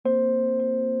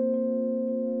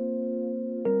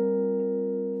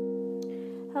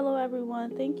everyone.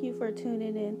 Thank you for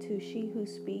tuning in to She Who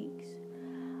Speaks.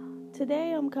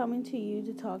 Today, I'm coming to you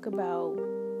to talk about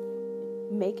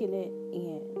making it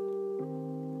in.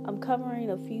 I'm covering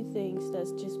a few things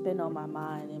that's just been on my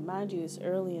mind. And mind you, it's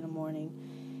early in the morning.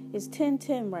 It's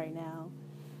 10:10 right now.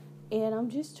 And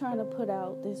I'm just trying to put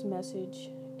out this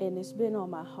message, and it's been on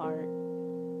my heart.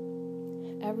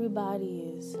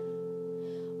 Everybody is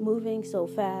moving so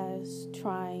fast,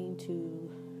 trying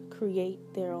to create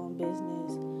their own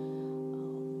business,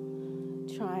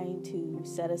 trying to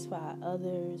satisfy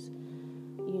others.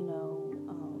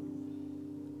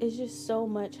 It's just so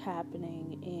much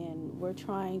happening, and we're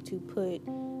trying to put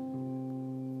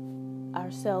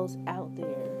ourselves out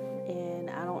there. And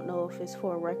I don't know if it's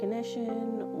for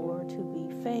recognition or to be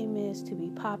famous, to be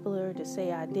popular, to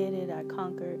say I did it, I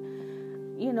conquered,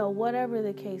 whatever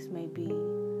the case may be.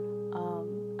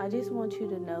 I just want you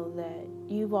to know that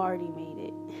you've already made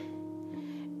it.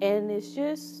 And it's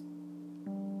just,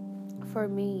 for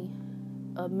me,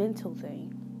 a mental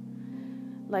thing.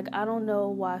 Like, I don't know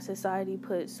why society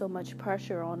puts so much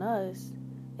pressure on us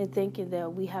and thinking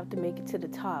that we have to make it to the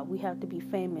top. We have to be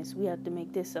famous. We have to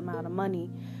make this amount of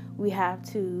money. We have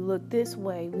to look this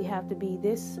way. We have to be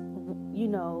this,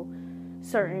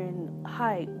 certain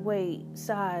height, weight,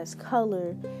 size,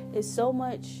 color. It's so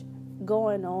much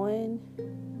going on.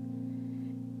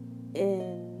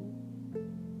 And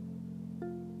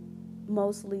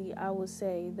mostly, I would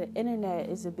say the internet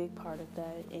is a big part of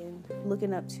that, and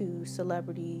looking up to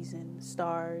celebrities and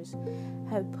stars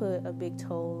have put a big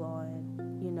toll on,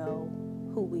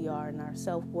 who we are and our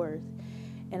self-worth.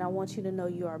 And I want you to know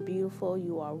you are beautiful,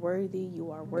 you are worthy,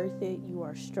 you are worth it, you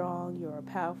are strong, you are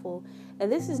powerful. And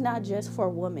this is not just for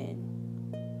women.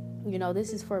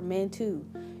 This is for men too.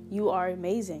 You are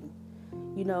amazing.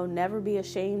 Never be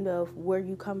ashamed of where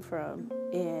you come from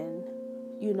and,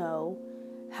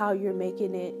 how you're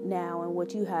making it now and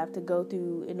what you have to go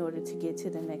through in order to get to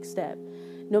the next step.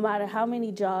 No matter how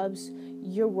many jobs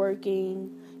you're working,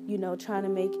 trying to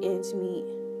make ends meet,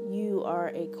 you are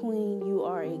a queen, you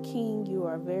are a king, you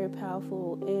are very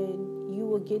powerful, and you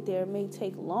will get there. It may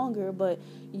take longer, but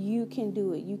you can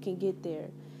do it. You can get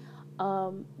there.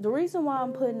 The reason why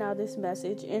I'm putting out this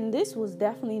message, and this was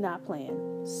definitely not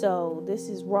planned, so this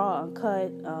is raw,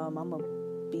 uncut. I'm going to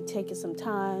be taking some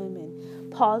time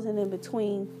and pausing in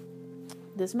between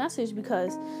this message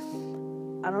because,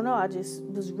 I don't know, I just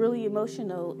was really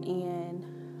emotional, and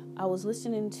I was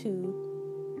listening to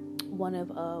one of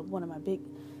my big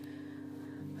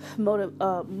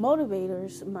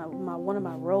motivators, one of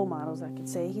my role models, I could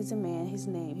say. He's a man.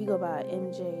 He go by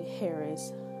MJ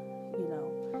Harris,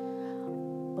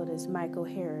 but it's Michael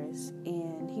Harris,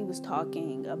 and he was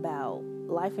talking about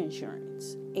life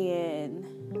insurance. And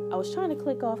I was trying to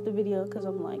click off the video because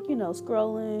I'm like,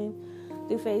 scrolling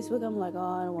through Facebook. I'm like, oh,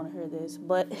 I don't want to hear this,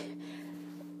 but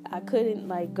I couldn't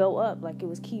go up. It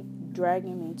was keep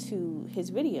dragging me to his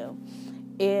video,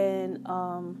 and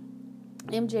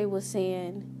MJ was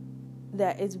saying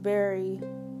that it's very,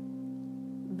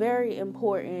 very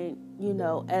important,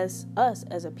 as us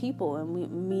as a people, and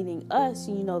meaning us,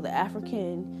 the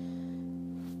African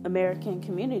American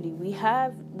community. We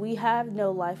have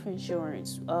no life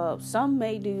insurance. Some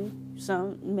may do,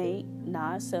 some may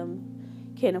not. Some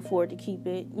can't afford to keep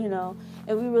it, and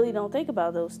we really don't think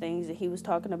about those things. That he was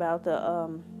talking about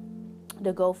the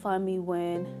GoFundMe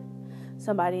when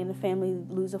somebody in the family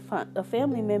lose a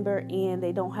family member and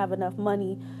they don't have enough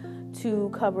money to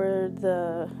cover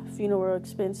the funeral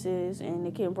expenses, and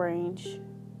it can range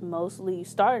mostly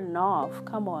starting off.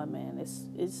 Come on, man,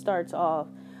 it starts off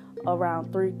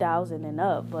around $3,000 and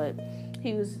up. But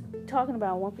he was talking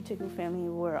about one particular family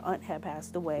where an aunt had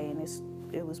passed away, and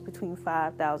it was between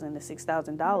 $5,000 to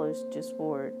 $6,000 just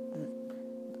for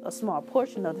a small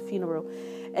portion of the funeral,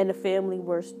 and the family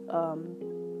were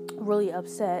really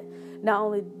upset. Not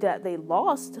only that they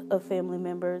lost a family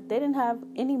member, they didn't have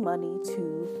any money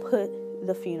to put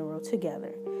the funeral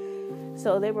together.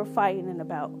 So they were fighting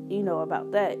about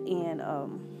that. And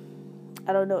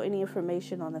I don't know any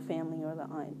information on the family or the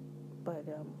aunt, but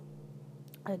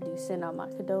I do send out my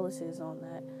condolences on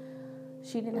that.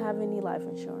 She didn't have any life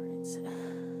insurance.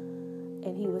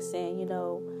 And he was saying,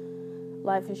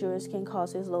 life insurance can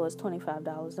cost as low as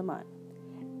 $25 a month.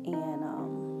 And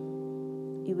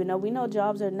even though we know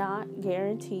jobs are not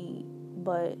guaranteed,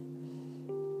 but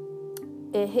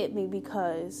it hit me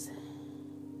because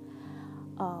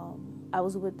I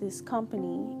was with this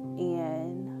company,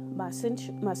 and my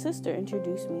sister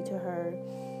introduced me to her,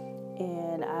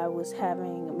 and I was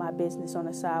having my business on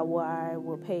the side where I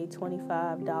will pay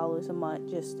 $25 a month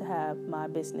just to have my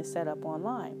business set up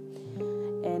online.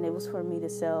 And it was for me to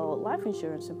sell life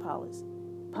insurance and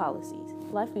policies.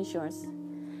 Life insurance,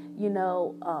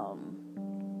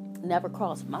 never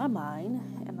crossed my mind.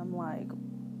 And I'm like,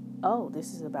 oh,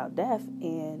 this is about death.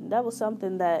 And that was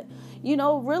something that,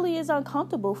 really is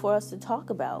uncomfortable for us to talk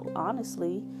about,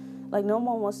 honestly. Like, no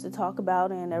one wants to talk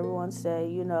about it, and everyone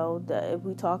say, that if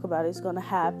we talk about it, it's going to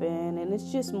happen. And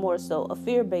it's just more so a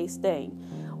fear-based thing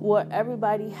where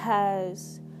everybody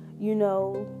has,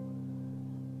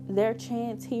 their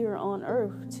chance here on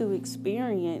earth to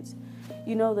experience,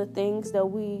 the things that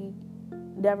we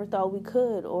never thought we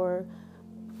could or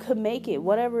could make it.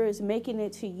 Whatever is making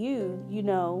it to you,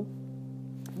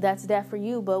 that's that for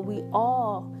you. But we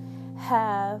all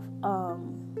have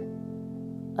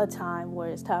a time where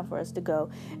it's time for us to go.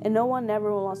 And no one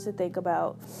ever wants to think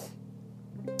about,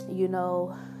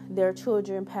 their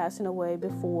children passing away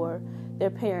before their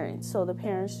parents. So the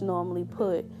parents normally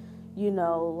put,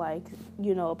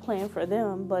 a plan for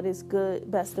them, but it's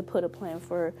best to put a plan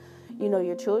for,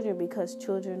 your children, because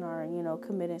children are,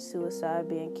 committing suicide,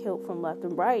 being killed from left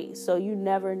and right. So you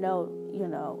never know,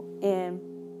 and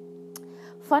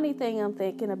funny thing, I'm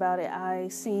thinking about it, I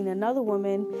seen another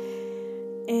woman,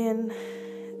 and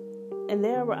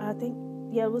there were, I think,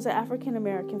 it was an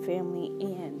African-American family,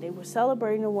 and they were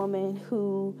celebrating a woman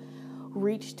who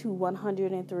reached to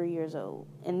 103 years old.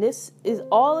 And this is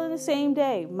all in the same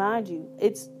day, mind you.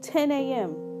 It's 10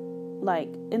 a.m.,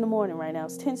 like, in the morning right now.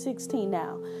 It's 10:16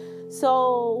 now.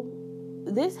 So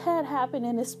this had happened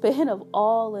in a span of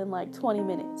all in, like, 20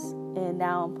 minutes. And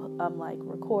now I'm like,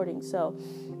 recording. So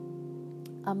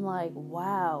I'm like,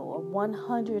 wow,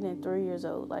 103 years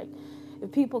old. Like, if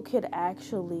people could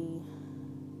actually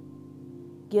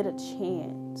get a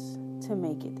chance to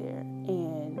make it there,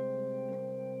 and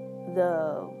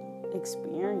the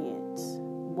experience,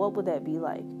 what would that be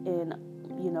like? And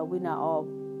we're not all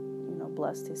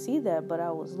blessed to see that, but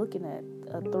I was looking at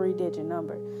a 3-digit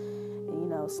number,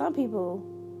 and some people,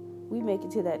 we make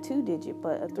it to that 2-digit,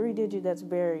 but a 3-digit, that's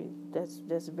very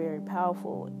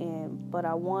powerful. But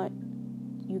I want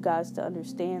you guys to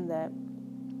understand that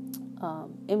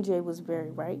MJ was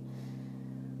very right.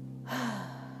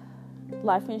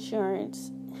 Life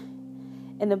insurance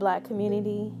in the Black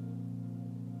community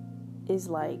is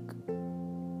like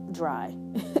dry.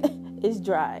 It's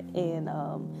dry, and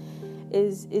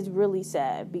is really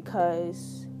sad,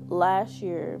 because last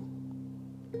year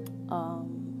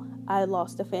I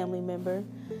lost a family member,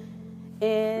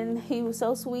 and he was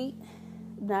so sweet.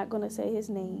 Not gonna say his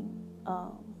name.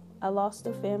 I lost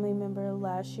a family member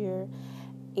last year,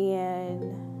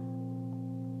 and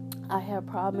I had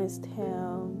promised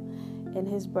him and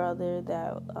his brother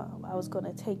that I was going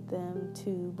to take them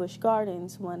to Busch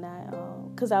Gardens when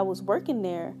because I was working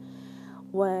there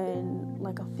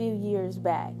like a few years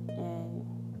back, and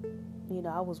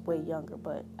I was way younger,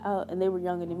 but and they were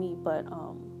younger than me, but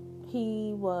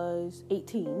he was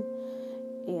 18,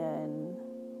 and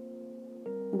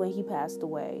when he passed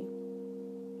away,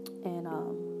 and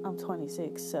I'm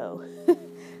 26, so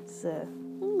it's a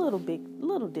little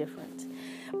different.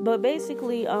 But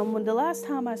basically, when the last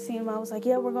time I seen him, I was like,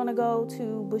 yeah, we're going to go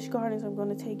to Busch Gardens. I'm going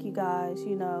to take you guys,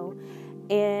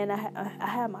 And I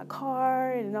had my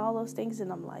car and all those things. And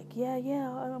I'm like, yeah,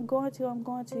 I'm going to.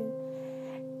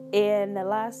 And the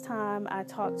last time I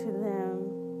talked to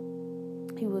them,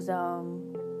 he was,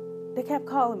 they kept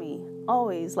calling me,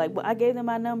 always. Like, I gave them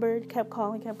my number, kept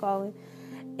calling.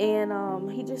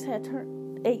 And he just had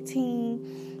turned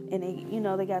 18. And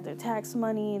they got their tax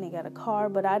money, and they got a car,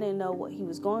 but I didn't know what he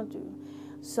was going through.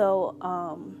 So,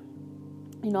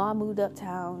 I moved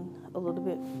uptown a little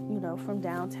bit, from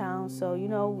downtown. So,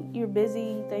 you're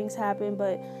busy, things happen,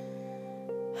 but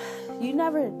you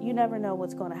never know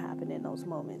what's going to happen in those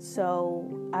moments.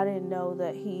 So I didn't know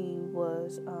that he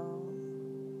was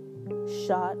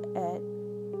shot at,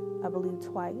 I believe,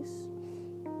 twice,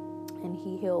 and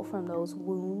he healed from those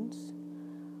wounds.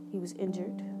 He was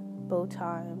injured both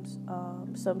times.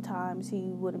 Sometimes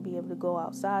he wouldn't be able to go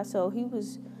outside, so he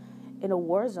was in a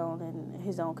war zone in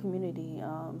his own community.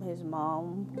 His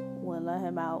mom wouldn't let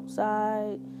him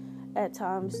outside. At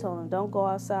times told him, don't go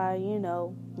outside.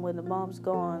 When the mom's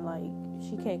gone, like,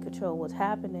 she can't control what's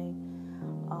happening.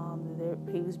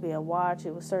 He was being watched.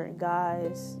 It was certain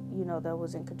guys, that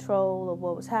was in control of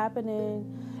what was happening.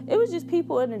 It was just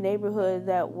people in the neighborhood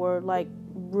that were like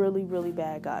really, really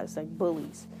bad guys, like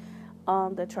bullies,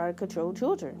 that try to control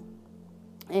children.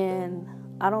 And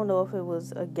I don't know if it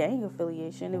was a gang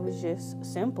affiliation. It was just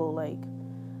simple, like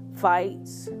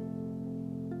fights,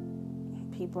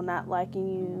 people not liking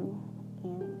you,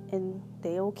 and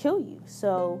they'll kill you.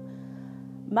 So,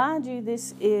 mind you,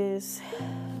 this is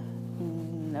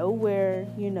nowhere,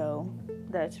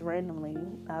 that's randomly.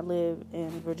 I live in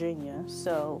Virginia,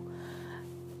 so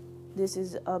this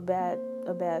is a bad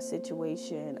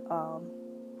situation.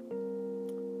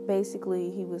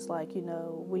 Basically, he was like,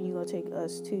 when you gonna take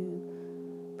us to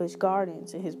Busch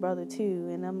Gardens, and his brother too.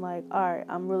 And I'm like, all right,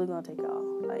 I'm really gonna take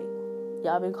y'all. Like,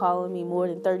 y'all been calling me more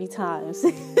than 30 times.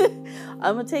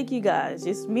 I'm gonna take you guys,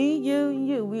 just me, you, and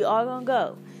you. We all gonna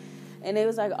go. And they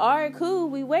was like, all right, cool,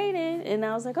 we waiting. And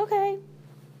I was like, okay.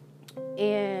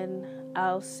 And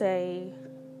I'll say,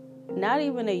 not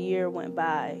even a year went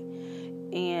by,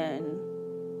 and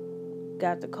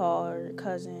got the call, her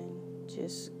cousin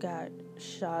just got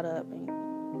shot up and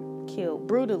killed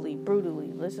brutally.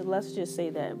 Let's just say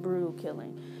that, brutal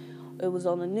killing. It was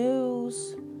on the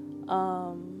news.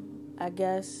 I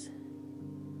guess,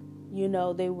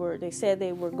 they said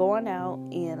they were going out,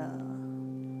 and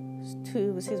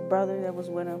it was his brother that was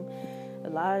with him.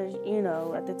 Elijah,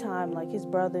 at the time, like, his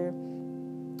brother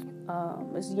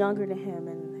is younger than him,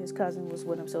 and his cousin was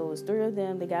with him. So it was 3 of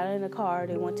them. They got in a car.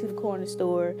 They went to the corner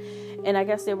store, and I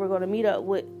guess they were going to meet up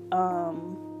with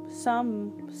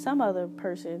some other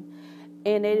person,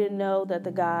 and they didn't know that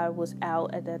the guy was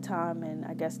out at that time, and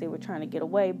I guess they were trying to get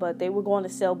away. But they were going to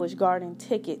sell Busch Garden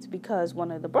tickets because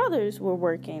one of the brothers were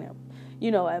working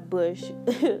at Busch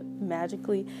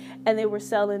magically, and they were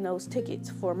selling those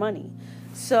tickets for money.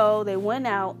 So they went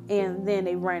out, and then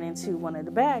they ran into one of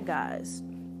the bad guys.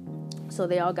 So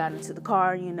they all got into the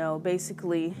car,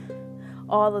 basically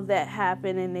all of that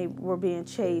happened, and they were being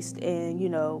chased, and,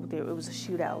 it was a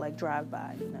shootout, like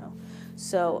drive-by,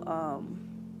 So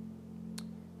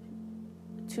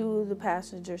 2 of the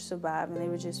passengers survived, and they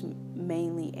were just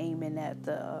mainly aiming at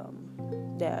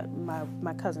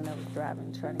my cousin that was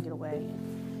driving, trying to get away.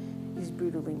 And he's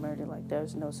brutally murdered, like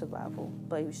there's no survival,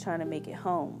 but he was trying to make it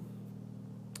home.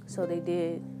 So they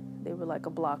did. They were like a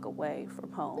block away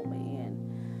from home, and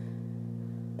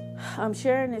I'm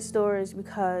sharing this stories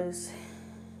because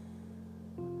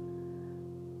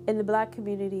in the Black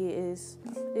community is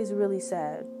really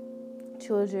sad.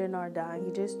 Children are dying.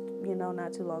 He just,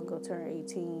 not too long ago turned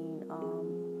 18.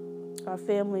 Our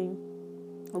family,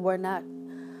 we're not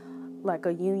like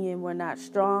a union. We're not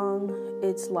strong.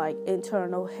 It's like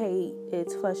internal hate.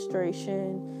 It's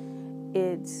frustration.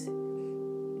 It's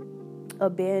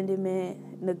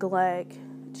abandonment, neglect,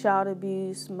 child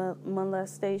abuse,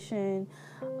 molestation,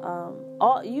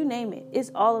 all, you name it.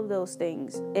 It's all of those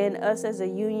things. And us as a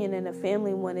union and a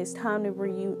family, when it's time to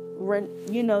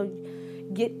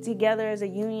get together as a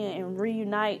union and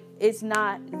reunite, it's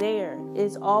not there.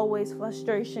 It's always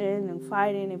frustration and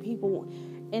fighting, and people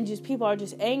are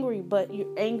just angry, but you're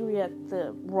angry at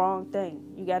the wrong thing.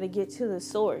 You got to get to the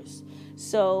source.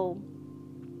 So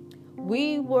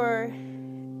we were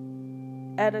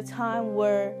at a time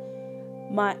where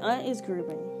my aunt is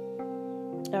grieving.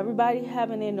 Everybody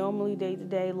having their normally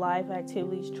day-to-day life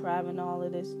activities, traveling, all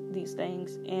of these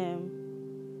things, and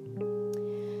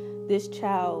this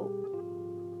child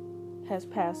has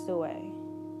passed away,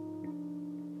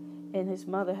 and his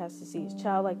mother has to see his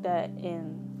child like that,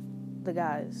 and the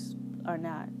guys are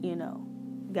not,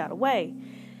 got away,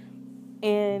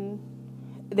 and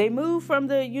they moved from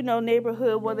the,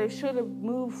 neighborhood where they should have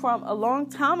moved from a long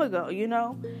time ago,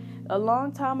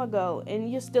 and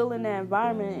you're still in that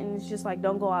environment, and it's just like,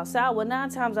 don't go outside. Well, 9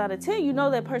 times out of 10,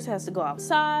 that person has to go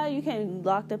outside. You can't be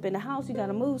locked up in the house. You got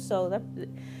to move. So that,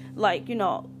 like,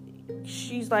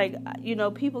 she's like,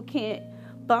 people can't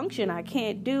function. I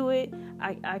can't do it.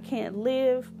 I can't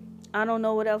live. I don't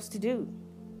know what else to do.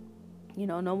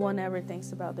 No one ever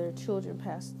thinks about their children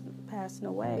passing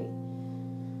away.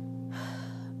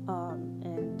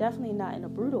 And definitely not in a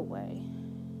brutal way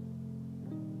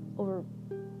or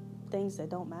things that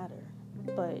don't matter,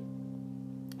 but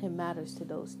it matters to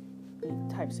those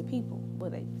types of people where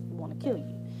they want to kill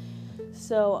you.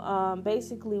 So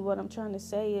basically what I'm trying to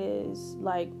say is,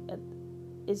 like,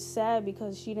 it's sad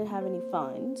because she didn't have any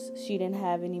funds. She didn't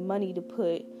have any money to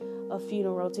put a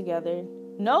funeral together.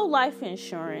 No life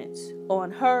insurance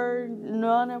on her,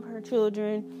 none of her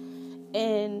children,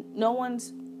 and no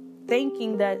one's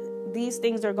thinking that these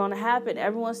things are going to happen.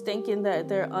 Everyone's thinking that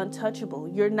they're untouchable.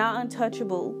 You're not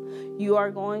untouchable. You are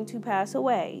going to pass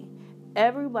away.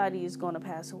 Everybody is going to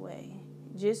pass away.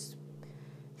 Just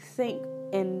think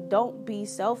and don't be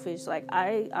selfish. Like,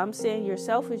 I'm saying you're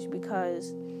selfish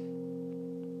because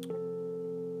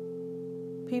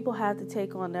people have to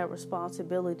take on that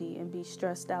responsibility and be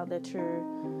stressed out that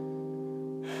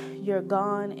you're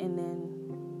gone, and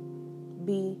then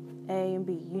B, A, and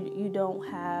B. You don't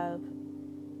have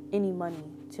any money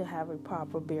to have a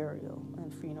proper burial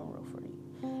and funeral for you.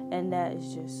 And that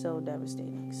is just so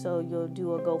devastating. So you'll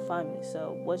do a GoFundMe.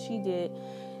 So what she did,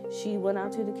 she went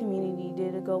out to the community,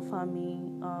 did a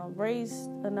GoFundMe, raised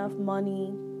enough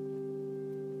money.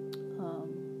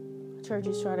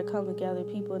 Churches try to come together,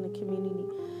 people in the community,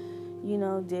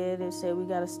 did and said, we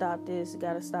got to stop this,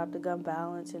 got to stop the gun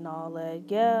violence and all that.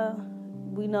 Yeah,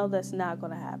 we know that's not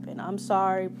going to happen. I'm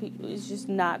sorry, it's just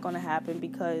not going to happen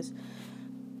because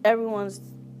everyone's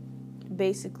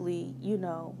basically,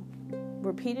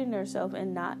 repeating themselves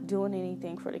and not doing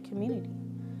anything for the community.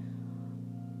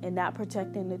 And not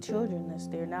protecting the children that's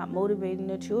there, not motivating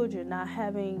the children, not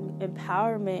having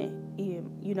empowerment,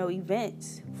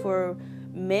 events for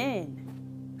men,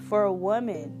 for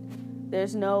women.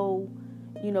 There's no,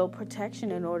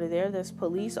 protection in order there. There's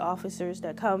police officers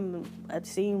that come at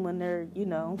scene when they're,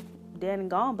 dead and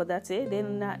gone, but that's it. They're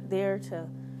not there to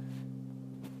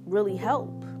really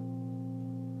help.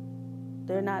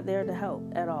 They're not there to help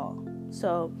at all.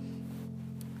 So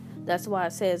that's why I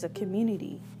say as a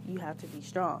community, you have to be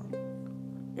strong.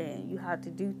 And you have to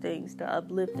do things to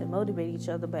uplift and motivate each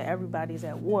other, but everybody's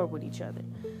at war with each other.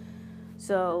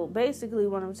 So basically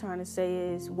what I'm trying to say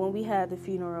is when we had the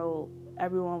funeral,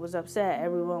 everyone was upset.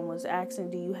 Everyone was asking,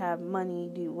 do you have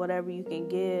money? Do whatever you can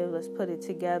give. Let's put it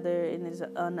together. And there's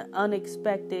an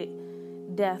unexpected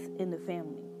death in the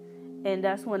family. And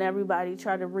that's when everybody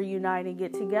tried to reunite and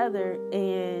get together.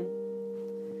 And,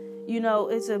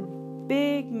 it's a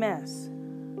big mess.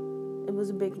 It was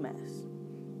a big mess.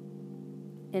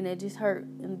 And it just hurt.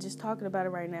 And just talking about it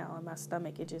right now in my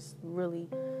stomach, it just really,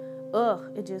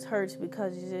 it just hurts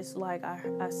because it's just like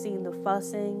I seen the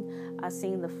fussing. I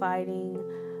seen the fighting.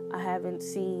 I haven't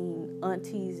seen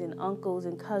aunties and uncles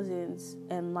and cousins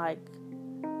in like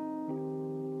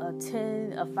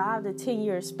a 5 to 10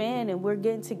 year span. And we're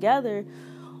getting together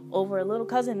over a little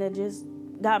cousin that just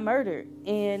got murdered.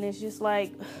 And it's just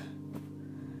like...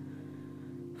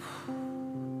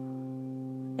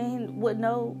 And with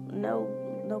no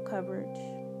coverage,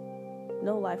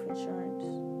 no life insurance.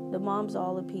 The mom's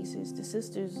all the pieces, the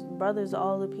sisters, brothers,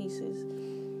 all the pieces.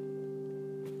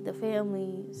 The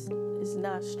family is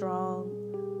not strong.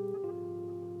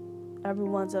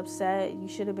 Everyone's upset. You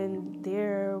should have been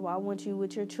there. Why weren't you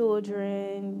with your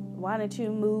children? Why didn't you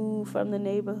move from the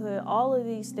neighborhood? All of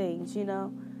these things,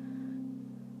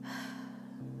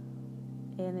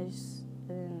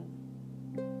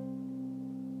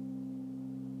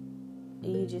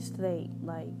 And you just think,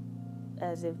 like,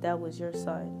 as if that was your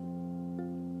son,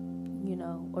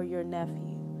 or your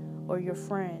nephew, or your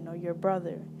friend, or your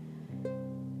brother.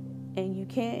 And you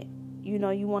can't, you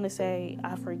want to say,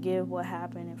 I forgive what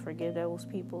happened and forgive those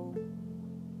people.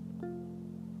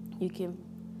 You can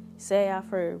say, I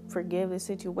forgive the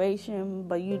situation,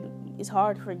 but it's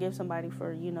hard to forgive somebody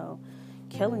for,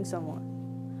 killing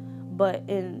someone. But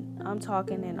I'm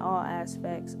talking in all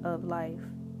aspects of life.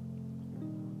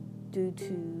 Due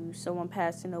to someone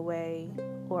passing away,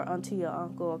 or auntie or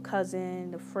uncle or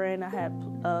cousin, a friend. I had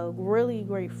a really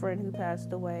great friend who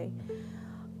passed away.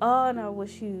 And I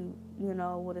wish you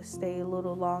would have stayed a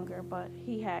little longer, but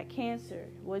he had cancer.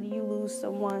 When you lose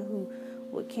someone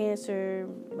with cancer,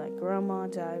 like grandma,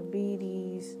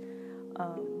 diabetes,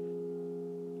 or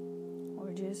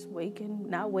just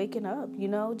not waking up,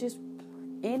 just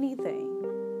anything.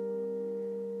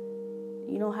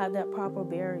 You don't have that proper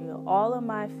burial. All of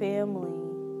my family,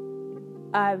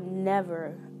 I've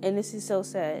never, and this is so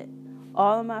sad,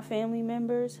 all of my family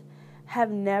members have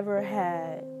never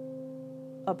had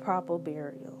a proper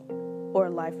burial or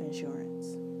life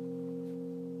insurance.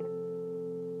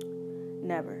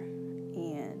 Never.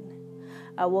 And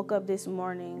I woke up this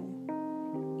morning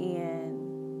and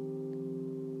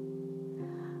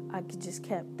I just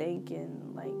kept thinking,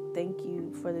 like, thank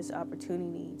you for this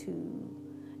opportunity to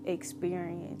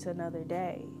experience another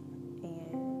day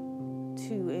and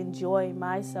to enjoy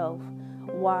myself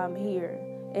while I'm here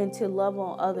and to love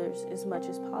on others as much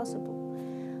as possible.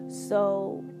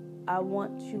 So I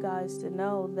want you guys to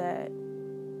know that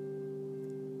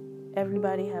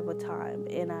everybody have a time,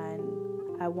 and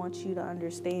I want you to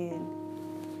understand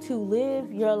to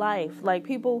live your life. Like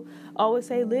people always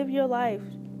say, live your life,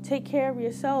 take care of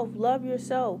yourself, love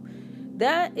yourself.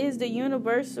 That is the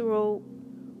universal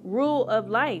rule of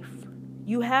life.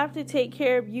 You have to take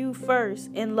care of you first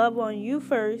and love on you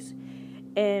first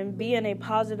and be in a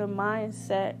positive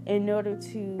mindset in order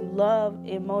to love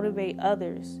and motivate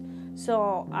others.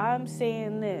 So I'm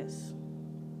saying this.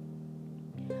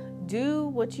 Do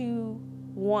what you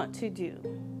want to do.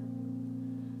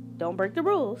 Don't break the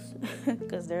rules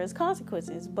because there's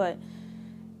consequences, but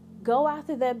go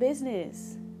after that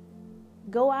business.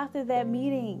 Go after that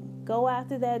meeting. Go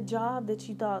after that job that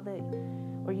you thought that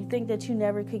or you think that you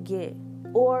never could get.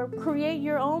 Or create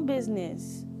your own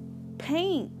business.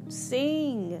 Paint,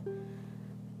 sing.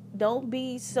 Don't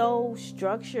be so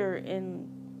structured and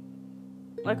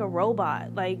like a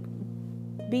robot. Like,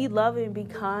 be loving, be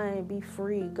kind, be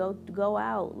free. Go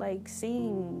out, like,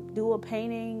 sing, do a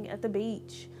painting at the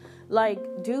beach.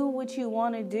 Like, do what you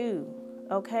want to do,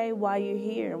 okay, while you're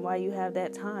here and while you have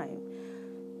that time.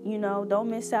 You know, don't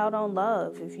miss out on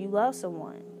love if you love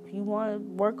someone. If you want to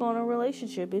work on a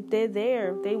relationship, if they're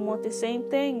there, if they want the same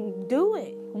thing, do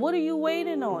it. What are you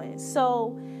waiting on?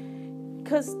 So,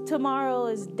 because tomorrow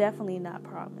is definitely not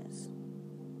promised.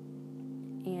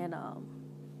 And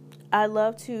I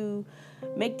love to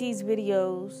make these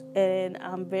videos, and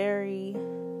I'm very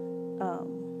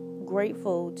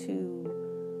grateful to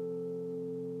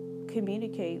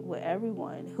communicate with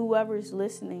everyone. Whoever's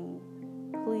listening,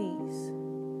 please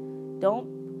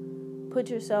don't put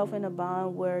yourself in a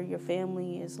bond where your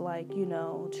family is like, you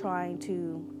know, trying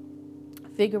to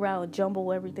figure out and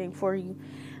jumble everything for you.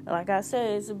 Like I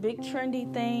said, it's a big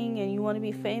trendy thing, and you want to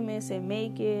be famous and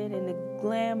make it, and the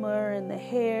glamour and the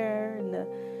hair and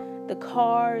the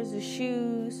cars, the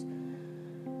shoes.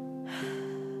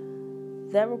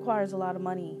 That requires a lot of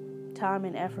money, time,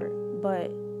 and effort. But,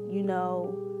 you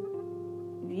know,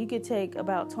 you could take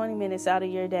about 20 minutes out of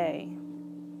your day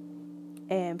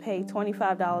and pay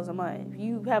 $25 a month. If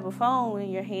you have a phone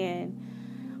in your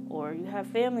hand or you have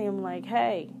family, I'm like,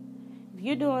 hey, if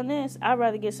you're doing this, I'd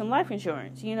rather get some life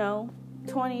insurance. You know,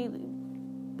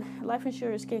 life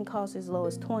insurance can cost as low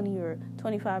as $20 or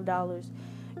 $25,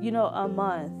 you know, a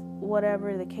month,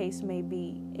 whatever the case may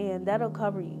be, and that'll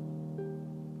cover you.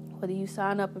 Whether you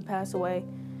sign up and pass away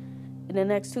in the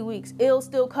next 2 weeks, it'll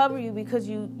still cover you because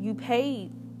you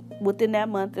paid within that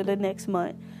month or the next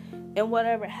month. And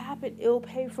whatever happened, it'll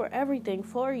pay for everything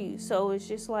for you. So it's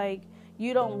just like,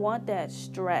 you don't want that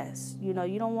stress. You know,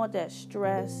 you don't want that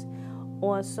stress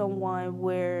on someone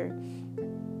where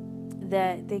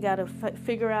that they got to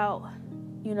figure out,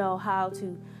 you know, how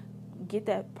to get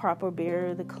that proper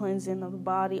burial, the cleansing of the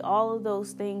body, all of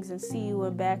those things, and see you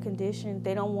in bad condition.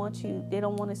 They don't want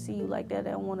to see you like that.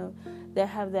 They don't want to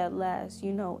have that last,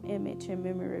 you know, image and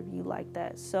memory of you like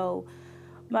that. So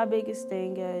my biggest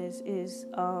thing is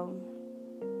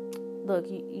look,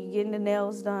 you getting the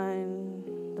nails done,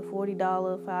 the $40,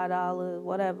 $5,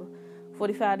 whatever,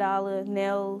 $45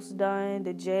 nails done,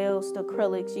 the gels, the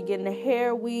acrylics, you're getting the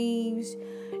hair weaves,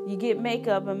 you get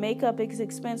makeup, and makeup is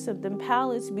expensive. Them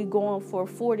palettes be going for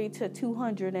 $40 to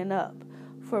 $200 and up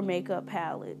for makeup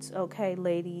palettes, okay,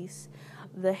 ladies.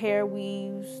 The hair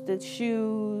weaves, the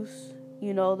shoes,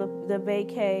 you know, the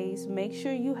vacays. Make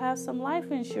sure you have some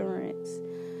life insurance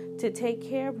to take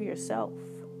care of yourself.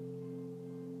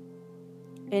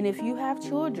 And if you have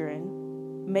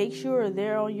children, make sure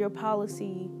they're on your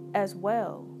policy as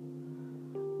well,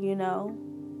 you know,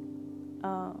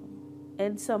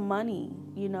 and some money,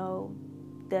 you know,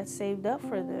 that's saved up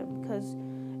for them, because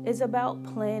it's about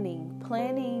planning.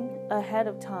 Planning ahead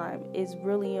of time is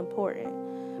really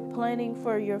important. Planning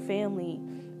for your family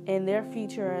and their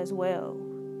future as well,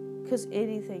 because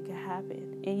anything can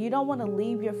happen. And you don't want to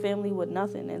leave your family with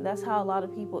nothing. And that's how a lot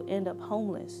of people end up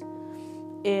homeless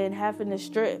and having to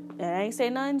strip. And I ain't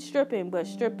saying nothing stripping, but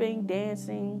stripping,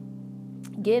 dancing,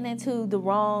 getting into the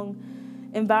wrong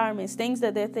environments, things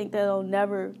that they think they'll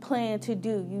never plan to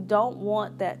do. You don't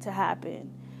want that to happen.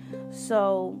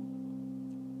 So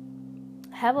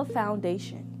have a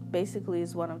foundation, basically,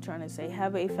 is what I'm trying to say.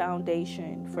 Have a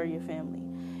foundation for your family.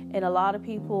 And a lot of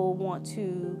people want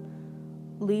to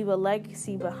leave a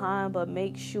legacy behind, but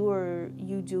make sure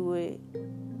you do it,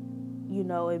 you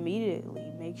know,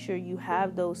 immediately. Make sure you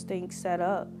have those things set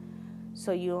up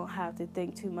so you don't have to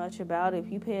think too much about it.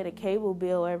 If you pay a cable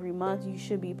bill every month, you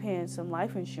should be paying some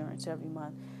life insurance every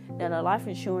month. Now, the life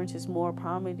insurance is more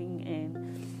prominent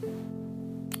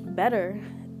and better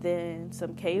than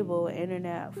some cable,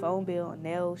 internet, phone bill,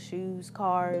 nails, shoes,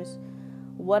 cars,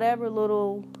 whatever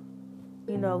little,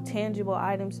 you know, tangible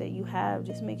items that you have.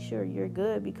 Just make sure you're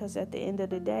good, because at the end of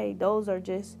the day, those are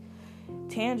just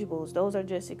tangibles. Those are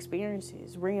just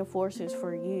experiences, reinforcers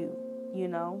for you, you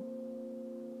know.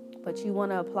 But you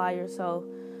want to apply yourself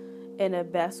in the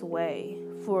best way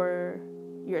for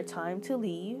your time to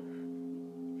leave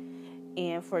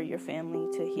and for your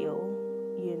family to heal,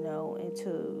 you know, and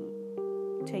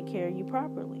to take care of you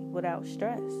properly without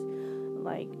stress.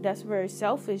 Like, that's very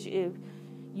selfish if,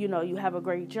 you know, you have a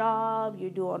great job, you're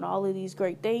doing all of these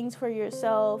great things for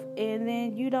yourself, and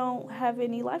then you don't have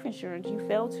any life insurance. You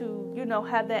fail to, you know,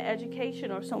 have that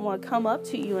education or someone come up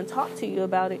to you and talk to you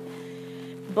about it.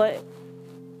 But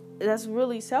that's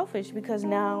really selfish, because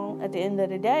now at the end of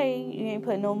the day, you ain't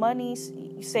putting no money,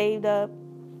 you saved up,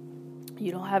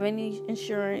 you don't have any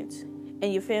insurance,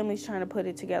 and your family's trying to put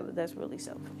it together. That's really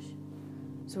selfish.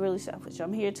 It's really selfish.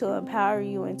 I'm here to empower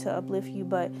you and to uplift you,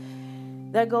 but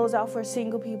that goes out for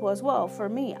single people as well. For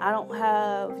me, I don't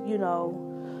have,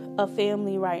 a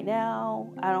family right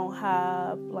now. I don't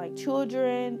have like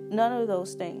children, none of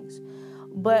those things.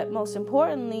 But most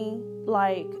importantly,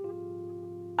 like,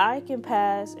 I can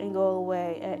pass and go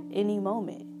away at any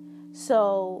moment.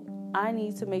 So I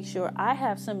need to make sure I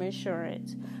have some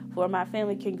insurance where my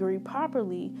family can grieve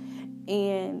properly,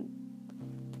 and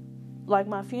like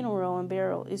my funeral and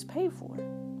burial is paid for.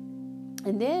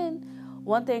 And then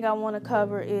one thing I want to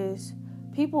cover is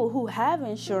people who have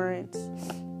insurance,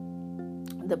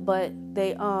 but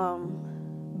they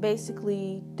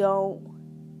basically don't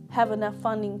have enough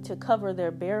funding to cover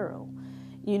their burial,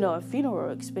 and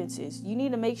funeral expenses. You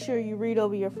need to make sure you read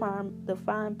over the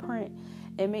fine print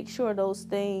and make sure those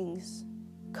things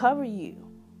cover you,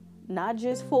 not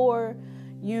just for,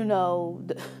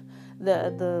 the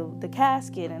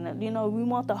casket, and we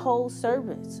want the whole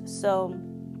service. So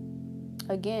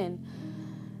again,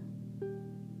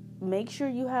 make sure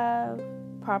you have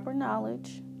proper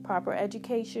knowledge, proper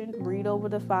education, read over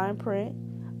the fine print,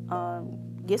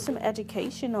 get some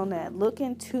education on that, look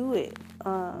into it,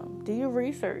 do your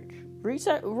research,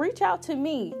 reach out to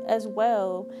me as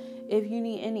well if you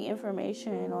need any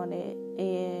information on it.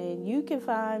 And you can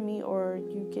find me, or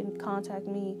you can contact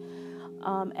me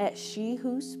at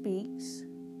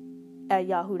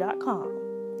shewhospeaks@yahoo.com.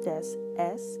 That's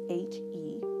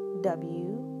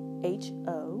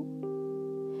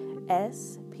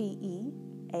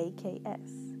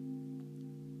SHEWHOSPEAKS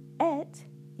at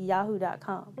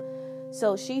yahoo.com.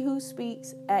 So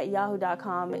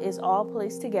shewhospeaks@yahoo.com is all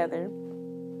placed together,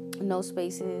 no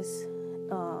spaces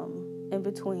in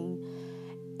between.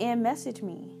 And message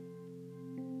me.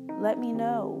 Let me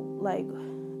know, like,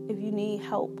 if you need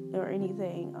help or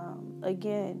anything.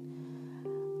 Again,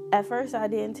 at first I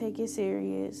didn't take it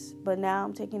serious, but now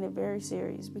I'm taking it very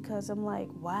serious, because I'm like,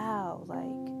 wow,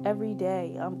 like, every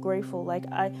day I'm grateful. Like,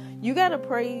 you got to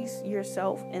praise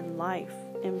yourself in life,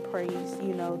 and praise,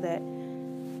 that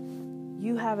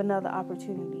you have another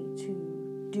opportunity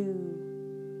to do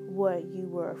what you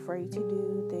were afraid to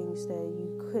do, things that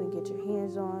you couldn't get your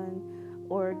hands on,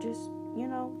 or just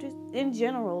in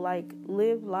general, like,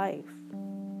 live life.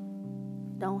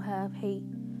 Don't have hate.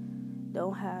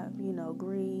 Don't have,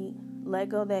 greed. Let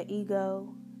go of that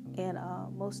ego. And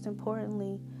most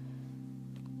importantly,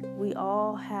 we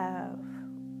all have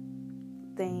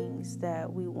things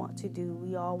that we want to do.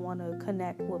 We all want to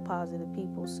connect with positive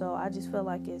people. So I just feel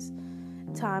like it's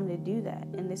time to do that.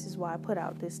 And this is why I put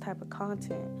out this type of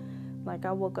content. Like,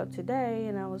 I woke up today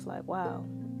and I was like, wow,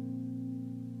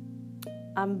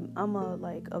 I'm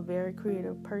a very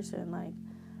creative person. Like,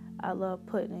 I love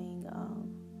putting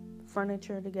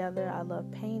furniture together. I love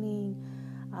painting.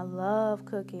 I love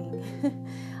cooking.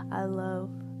 I love,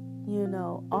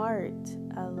 art.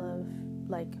 I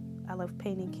love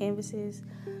painting canvases,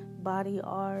 body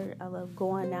art. I love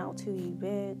going out to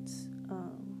events.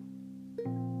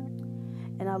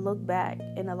 And I look back,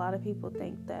 and a lot of people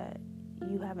think that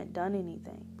you haven't done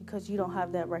anything because you don't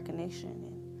have that recognition,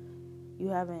 and you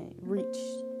haven't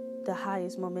reached the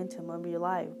highest momentum of your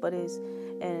life.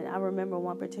 And I remember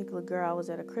one particular girl, I was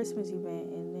at a Christmas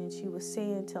event, and then she was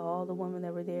saying to all the women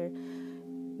that were there,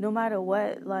 no matter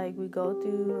what, like, we go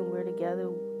through and we're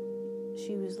together,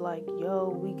 she was like, yo,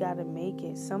 we gotta make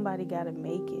it. Somebody gotta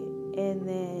make it. And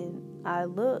then I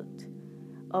looked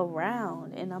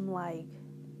around and I'm like,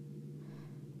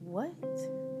 what?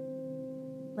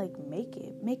 Like, make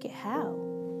it? Make it how?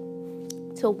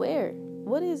 To where?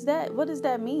 What is that? What does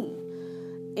that mean?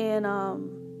 And I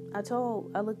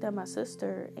looked at my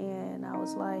sister and I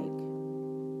was like,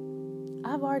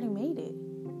 I've already made it.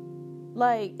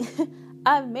 Like,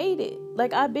 I've made it.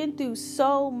 Like, I've been through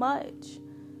so much.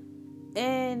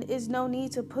 And it's no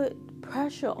need to put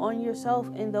pressure on yourself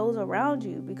and those around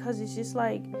you, because it's just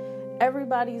like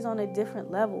everybody's on a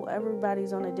different level.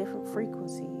 Everybody's on a different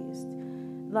frequency. It's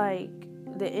like,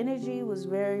 the energy was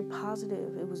very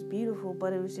positive. It was beautiful,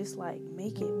 but it was just like,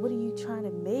 make it. What are you trying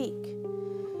to make?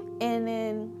 And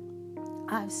then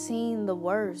I've seen the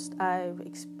worst. I've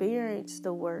experienced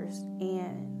the worst.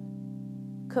 And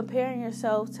comparing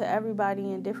yourself to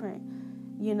everybody in different,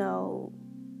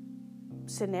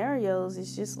 scenarios,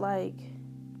 it's just like,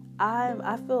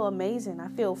 I feel amazing. I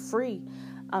feel free.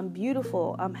 I'm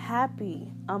beautiful. I'm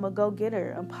happy. I'm a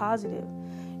go-getter. I'm positive.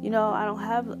 I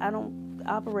don't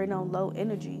operate on low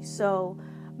energy. So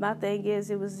my thing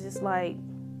is, it was just like,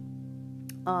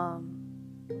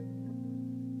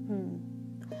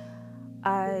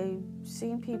 I've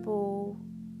seen people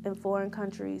in foreign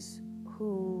countries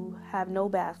who have no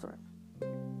bathroom.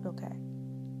 Okay.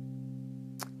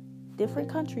 Different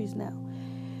countries now.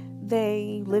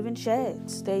 They live in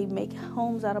sheds. They make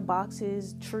homes out of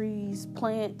boxes, trees,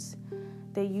 plants.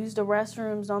 They use the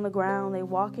restrooms on the ground. They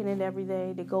walk in it every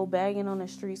day. They go begging on the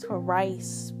streets for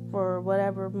rice, for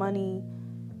whatever money,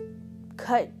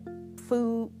 cut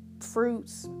food,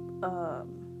 fruits,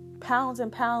 pounds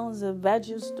and pounds of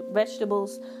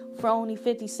vegetables for only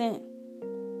 50 cents.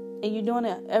 And you're doing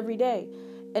it every day.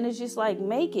 And it's just like,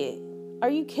 make it. Are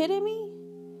you kidding me?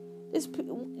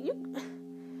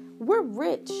 We're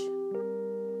rich.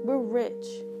 We're rich.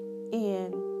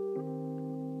 And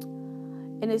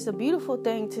it's a beautiful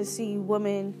thing to see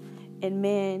women and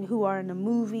men who are in the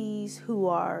movies, who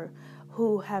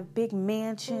have big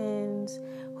mansions,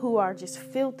 who are just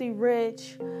filthy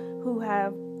rich, who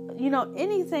have,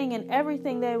 anything and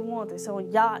everything they want. They're on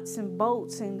yachts and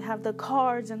boats and have the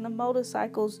cars and the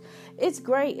motorcycles. It's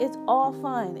great. It's all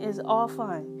fun. It's all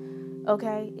fun.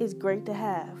 Okay? It's great to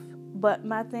have. But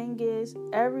my thing is,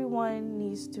 everyone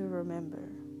needs to remember,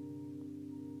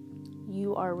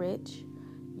 you are rich.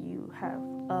 You have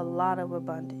a lot of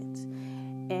abundance.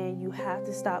 And you have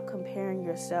to stop comparing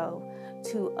yourself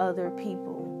to other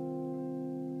people.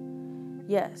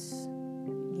 Yes,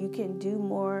 you can do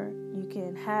more, you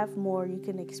can have more, you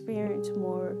can experience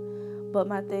more. But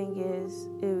my thing is,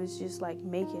 it was just like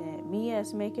making it.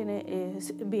 Making it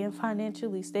is being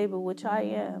financially stable, which I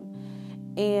am.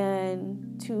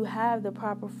 And to have the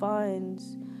proper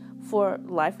funds for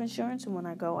life insurance when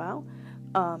I go out.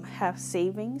 Have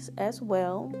savings as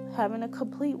well, having a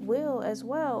complete will as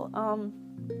well,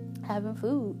 having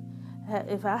food.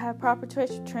 If I have proper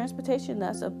transportation,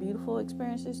 that's a beautiful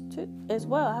experience too, as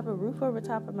well. I have a roof over the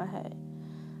top of my head.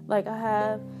 Like, I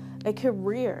have a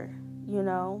career,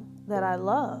 that I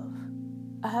love.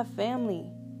 I have family.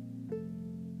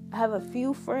 I have a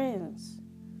few friends.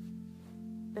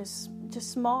 It's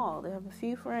just small. They have a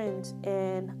few friends,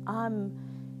 and I'm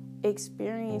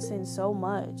experiencing so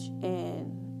much,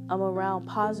 and I'm around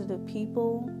positive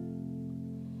people,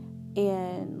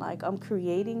 and like I'm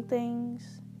creating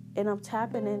things, and I'm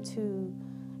tapping into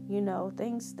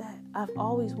things that I've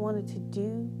always wanted to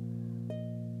do,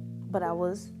 but I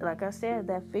was, like I said,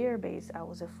 that fear base. I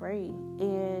was afraid.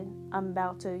 And I'm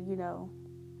about to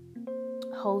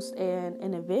host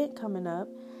an event coming up,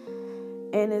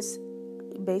 and it's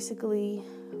basically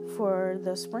for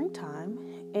the springtime.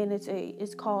 And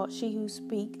it's called She Who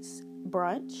Speaks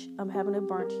Brunch. I'm having a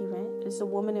brunch event. It's a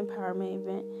woman empowerment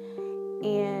event.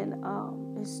 And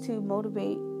it's to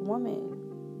motivate women.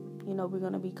 We're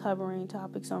going to be covering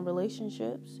topics on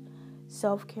relationships,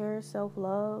 self-care,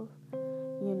 self-love,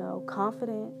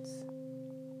 confidence.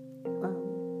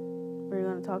 We're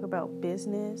going to talk about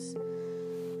business,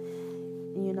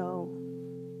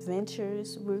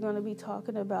 ventures. We're going to be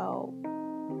talking about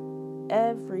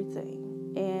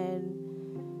everything. And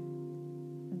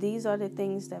these are the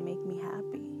things that make me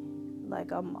happy.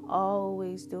 Like, I'm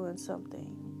always doing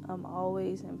something. I'm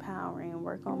always empowering and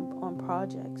work on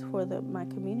projects for my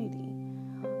community.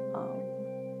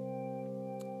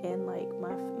 And like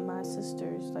my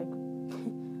sisters, like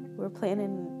we're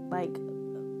planning like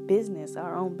business,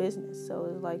 our own business. So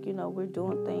it's like, we're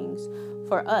doing things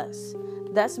for us.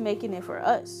 That's making it for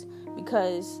us.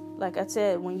 Because like I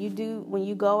said, when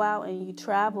you go out and you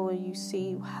travel and you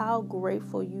see how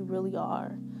grateful you really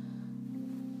are,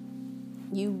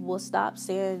 you will stop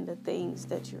saying the things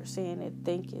that you're saying and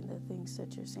thinking the things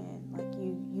that you're saying. Like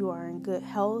you are in good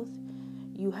health.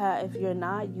 If you're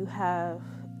not, you have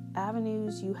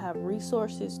avenues, you have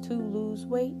resources to lose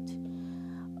weight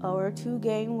or to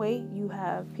gain weight. You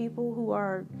have people who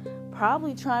are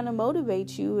probably trying to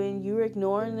motivate you and you're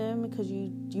ignoring them because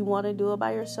you want to do it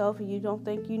by yourself and you don't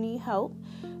think you need help.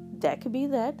 That could be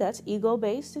that. That's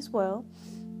ego-based as well.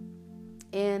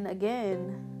 And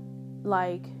again,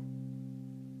 like,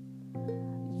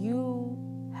 you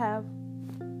have,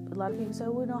 a lot of people say,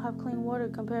 we don't have clean water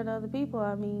compared to other people.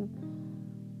 I mean,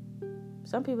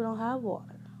 some people don't have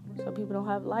water. Some people don't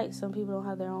have lights. Some people don't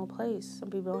have their own place.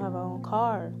 Some people don't have their own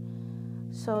car.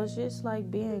 So it's just like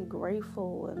being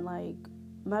grateful. And like,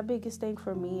 my biggest thing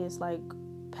for me is like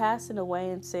passing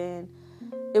away and saying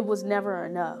it was never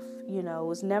enough. It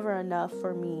was never enough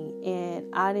for me. And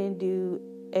I didn't do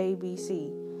A, B, C.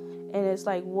 And it's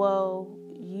like, well,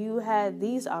 you had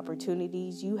these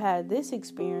opportunities, you had this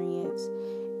experience,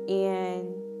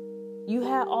 and you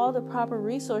had all the proper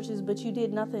resources, but you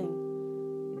did nothing,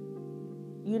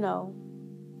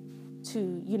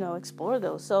 to, explore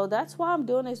those. So that's why I'm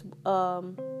doing this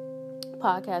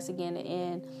podcast again.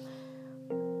 And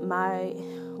my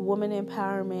woman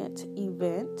empowerment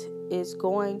event is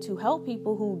going to help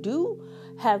people who do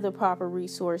have the proper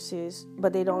resources,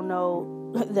 but they don't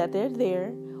know that they're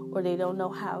there, or they don't know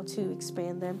how to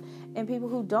expand them, and people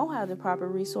who don't have the proper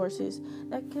resources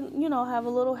that can, have a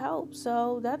little help.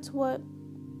 So that's what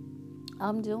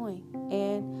I'm doing.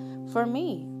 And for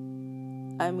me,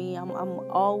 I'm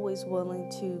always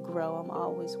willing to grow. I'm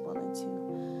always willing to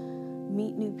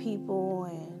meet new people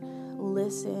and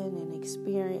listen and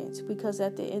experience, because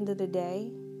at the end of the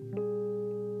day,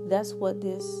 that's what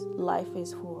this life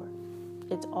is for.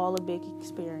 It's all a big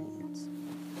experience.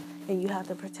 And you have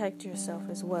to protect yourself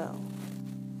as well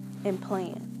and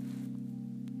plan.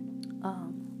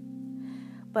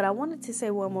 But I wanted to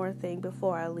say one more thing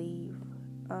before I leave.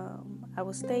 I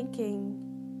was thinking,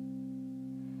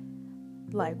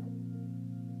 like,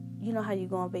 you know how you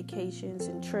go on vacations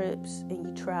and trips and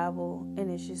you travel, and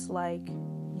it's just like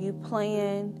you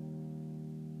plan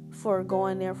for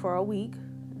going there for a week.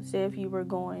 Say if you were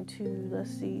going to,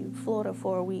 let's see, Florida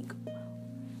for a week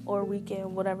or a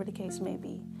weekend, whatever the case may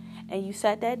be. And you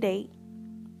set that date,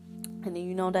 and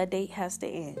then that date has to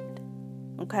end.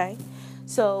 Okay?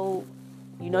 So,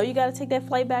 you got to take that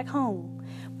flight back home.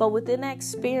 But within that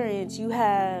experience, you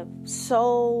have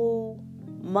so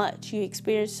much. You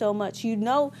experience so much. You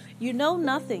know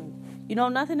nothing. You know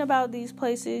nothing about these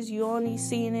places. You only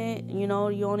seen it. You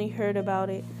only heard about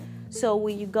it. So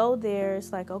when you go there,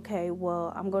 it's like, okay,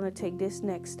 well, I'm going to take this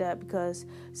next step, because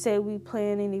say we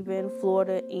plan an event in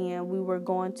Florida and we were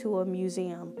going to a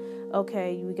museum.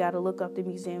 Okay, we got to look up the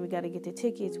museum. We got to get the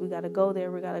tickets. We got to go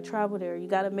there. We got to travel there. You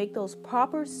got to make those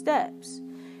proper steps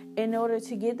in order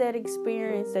to get that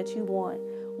experience that you want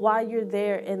while you're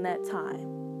there in that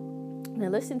time. Now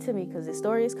listen to me, because the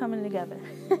story is coming together.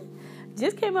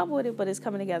 Just came up with it, but it's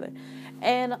coming together.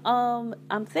 And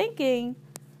I'm thinking,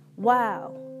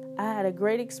 wow. I had a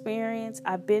great experience.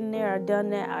 I've been there. I've done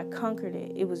that. I conquered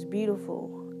it. It was beautiful.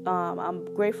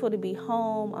 I'm grateful to be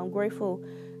home. I'm grateful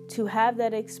to have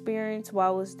that experience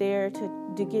while I was there,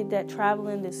 to get that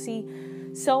traveling, to see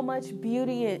so much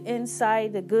beauty and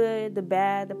insight, the good, the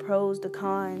bad, the pros, the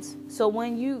cons. So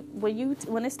when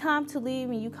it's time to leave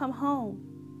and you come home,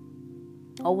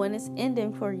 or when it's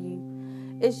ending for you,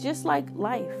 it's just like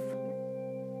life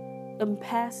in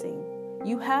passing.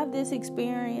 You have this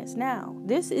experience now.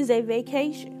 This is a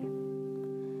vacation.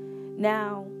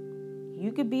 Now,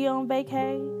 you could be on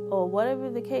vacay or whatever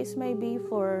the case may be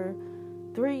for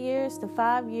 3 years to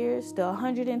 5 years to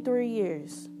 103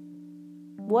 years.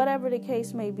 Whatever the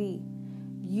case may be,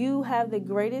 you have the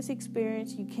greatest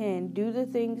experience you can. Do the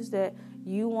things that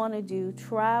you want to do.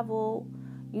 Travel,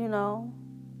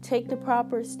 take the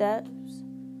proper steps.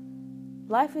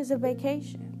 Life is a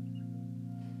vacation.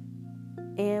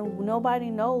 And nobody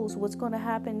knows what's going to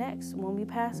happen next when we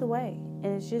pass away.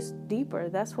 And it's just deeper.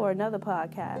 That's for another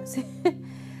podcast.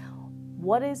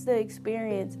 What is the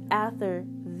experience after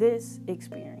this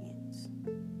experience?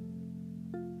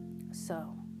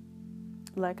 So,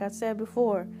 like I said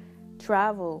before,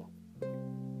 travel,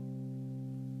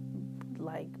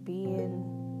 like be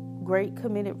in great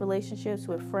committed relationships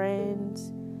with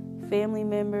friends, family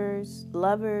members,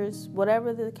 lovers,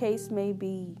 whatever the case may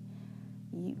be.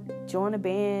 You join a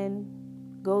band,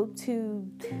 go to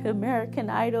American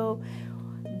Idol,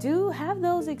 have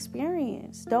those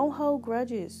experiences. Don't hold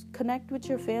grudges. Connect with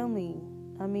your family.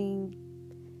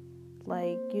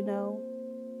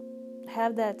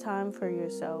 Have that time for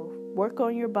yourself. Work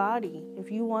on your body. If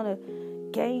you want to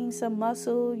gain some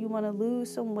muscle, you want to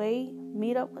lose some weight,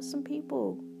 meet up with some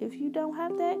people. If you don't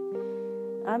have that,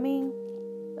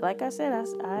 like I said,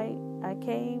 I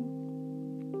came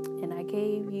and I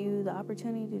gave you the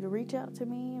opportunity to reach out to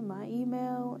me in my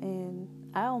email, and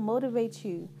I'll motivate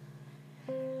you.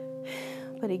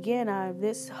 But again,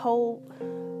 this whole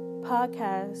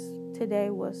podcast today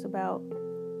was about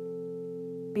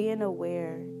being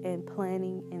aware and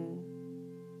planning and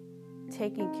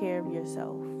taking care of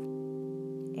yourself,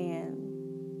 and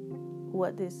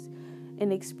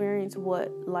experience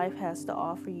what life has to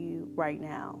offer you right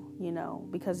now,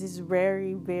 because it's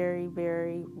very, very,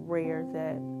 very rare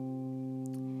that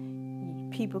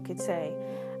people could say,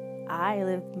 I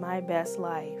lived my best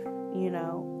life,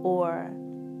 or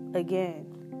again,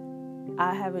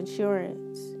 I have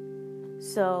insurance.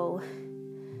 So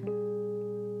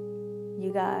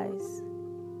you guys,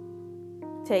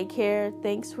 take care.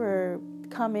 Thanks for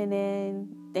coming in.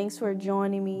 Thanks for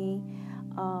joining me.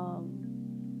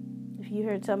 If you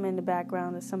heard something in the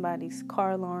background of somebody's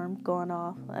car alarm going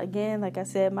off, again, like I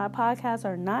said, my podcasts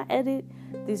are not edited.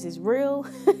 This is real.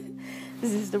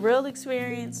 This is the real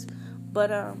experience.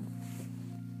 But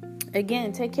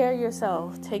again, take care of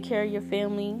yourself. Take care of your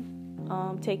family.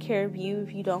 Take care of you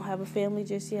if you don't have a family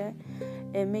just yet.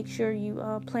 And make sure you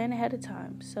plan ahead of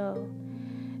time. So,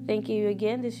 thank you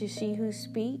again. This is She Who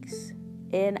Speaks.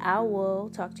 And I will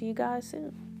talk to you guys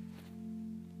soon.